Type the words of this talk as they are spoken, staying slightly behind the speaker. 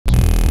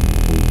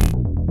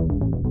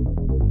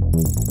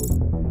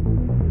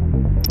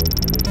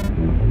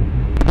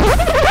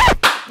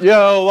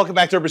Yo, welcome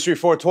back to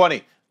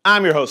Herbistry420.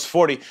 I'm your host,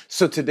 40.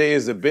 So today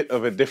is a bit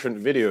of a different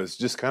video. It's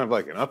just kind of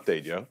like an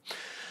update, yo.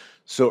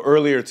 So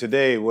earlier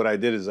today, what I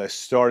did is I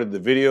started the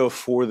video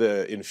for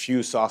the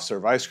infused soft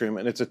serve ice cream,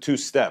 and it's a 2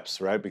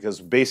 steps, right? Because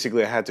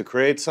basically I had to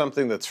create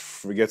something that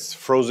gets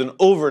frozen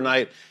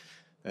overnight,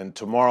 and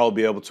tomorrow I'll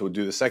be able to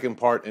do the second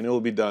part, and it will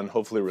be done,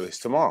 hopefully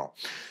released tomorrow.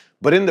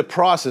 But in the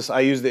process,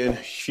 I used the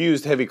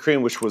infused heavy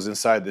cream, which was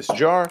inside this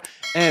jar,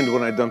 and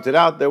when I dumped it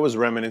out, there was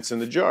remnants in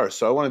the jar.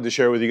 So I wanted to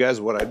share with you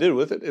guys what I did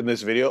with it in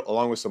this video,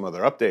 along with some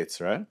other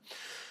updates, right?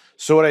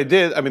 So what I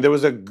did, there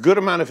was a good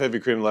amount of heavy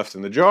cream left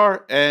in the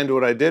jar, and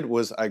what I did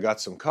was I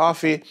got some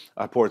coffee,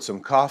 I poured some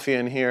coffee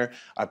in here,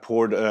 I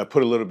put a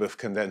little bit of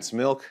condensed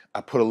milk, I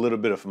put a little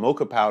bit of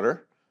mocha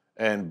powder,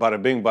 and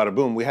bada bing, bada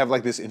boom, we have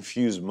like this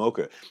infused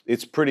mocha.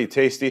 It's pretty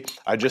tasty.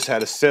 I just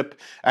had a sip.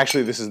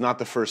 Actually, this is not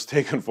the first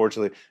take,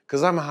 unfortunately,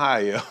 because I'm high,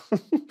 yo.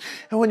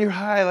 And when you're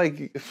high,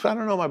 like, I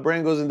don't know, my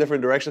brain goes in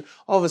different directions.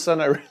 All of a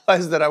sudden, I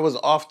realized that I was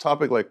off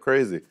topic like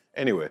crazy.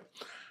 Anyway.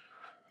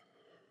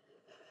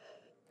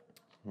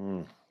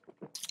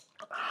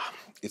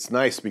 It's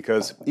nice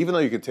because even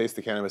though you can taste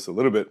the cannabis a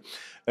little bit,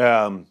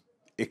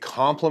 it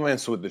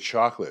complements with the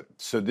chocolate.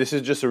 So this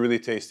is just a really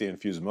tasty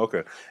infused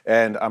mocha.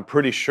 And I'm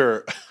pretty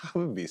sure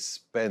I'm gonna be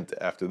spent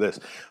after this.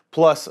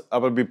 Plus,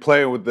 I'm gonna be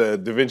playing with the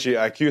DaVinci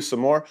IQ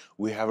some more.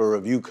 We have a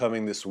review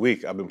coming this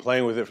week. I've been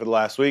playing with it for the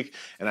last week,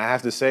 and I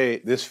have to say,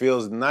 this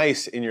feels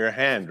nice in your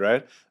hand,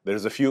 right?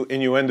 There's a few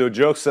innuendo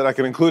jokes that I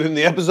can include in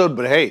the episode,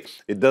 but hey,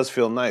 it does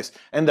feel nice.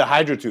 And the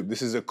hydro tube,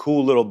 this is a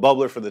cool little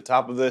bubbler for the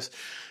top of this.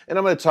 And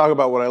I'm gonna talk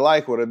about what I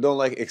like, what I don't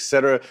like,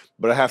 etc.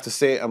 But I have to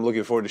say, I'm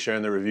looking forward to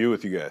sharing the review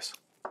with you guys.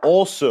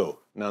 Also,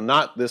 now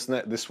not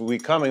this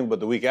week coming,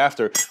 but the week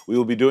after, we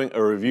will be doing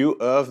a review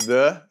of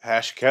the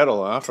hash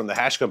kettle from the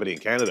hash company in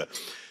Canada.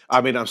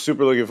 I'm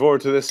super looking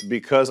forward to this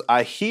because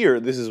I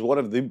hear this is one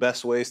of the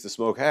best ways to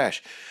smoke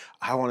hash.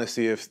 I want to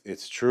see if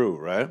it's true,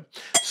 right?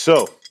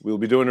 So we'll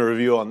be doing a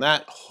review on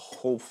that,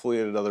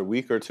 hopefully in another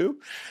week or two.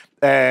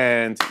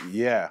 And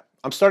yeah,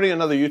 I'm starting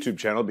another YouTube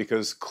channel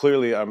because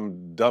clearly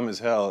I'm dumb as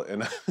hell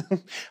and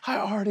I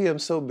already am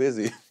so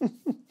busy.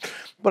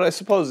 But I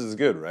suppose it's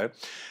good, right?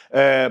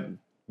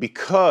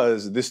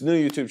 Because this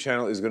new YouTube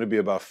channel is going to be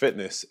about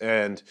fitness,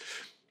 and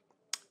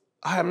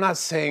I'm not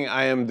saying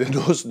I am the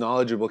most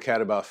knowledgeable cat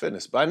about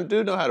fitness, but I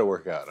do know how to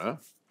work out, huh?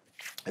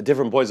 At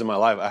different points in my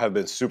life, I have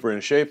been super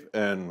in shape,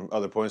 and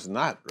other points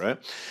not, right?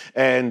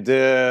 And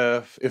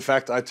in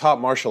fact, I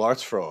taught martial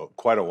arts for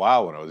quite a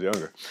while when I was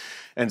younger.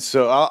 And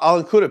so I'll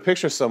include a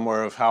picture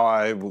somewhere of how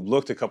I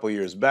looked a couple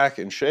years back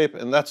in shape,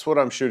 and that's what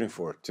I'm shooting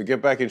for. To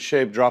get back in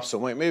shape, drop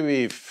some weight,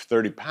 maybe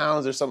 30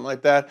 pounds or something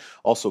like that.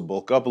 Also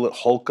bulk up a little,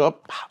 hulk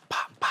up, pop,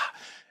 pop, pop.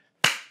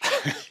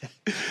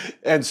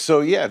 And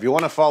so yeah, if you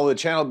want to follow the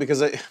channel,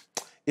 because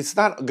it's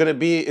not going to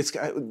be,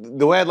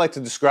 the way I'd like to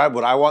describe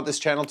what I want this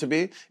channel to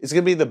be, it's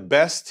going to be the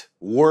best,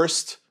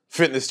 worst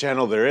fitness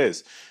channel there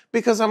is.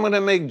 Because I'm going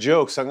to make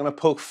jokes, I'm going to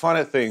poke fun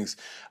at things,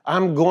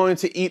 I'm going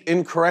to eat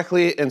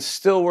incorrectly and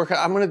still work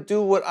out. I'm going to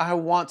do what I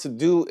want to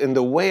do in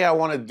the way I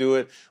want to do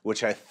it,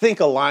 which I think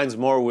aligns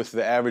more with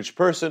the average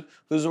person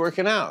who's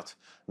working out.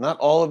 Not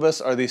all of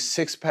us are these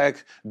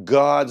six-pack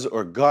gods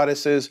or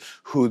goddesses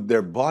who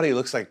their body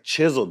looks like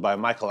chiseled by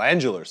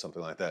Michelangelo or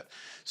something like that.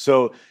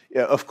 So,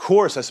 yeah, of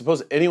course, I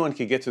suppose anyone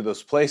can get to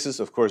those places,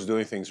 of course,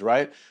 doing things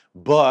right,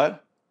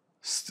 but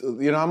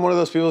I'm one of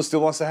those people who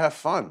still wants to have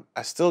fun.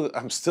 I'm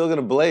still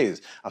gonna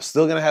blaze. I'm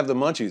still gonna have the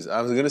munchies.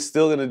 I'm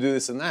still gonna do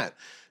this and that.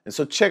 And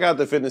so check out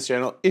the fitness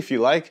channel if you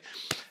like.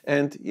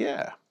 And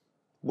yeah,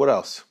 what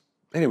else?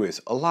 Anyways,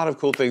 a lot of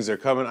cool things are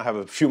coming. I have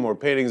a few more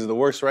paintings in the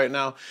works right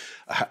now.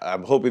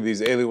 I'm hoping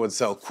these alien ones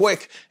sell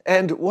quick.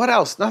 And what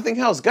else? Nothing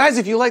else. Guys,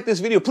 if you like this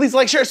video, please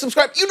like, share,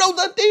 subscribe. You know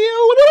the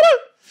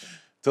deal.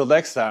 Till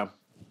next time,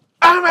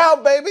 I'm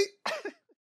out, baby.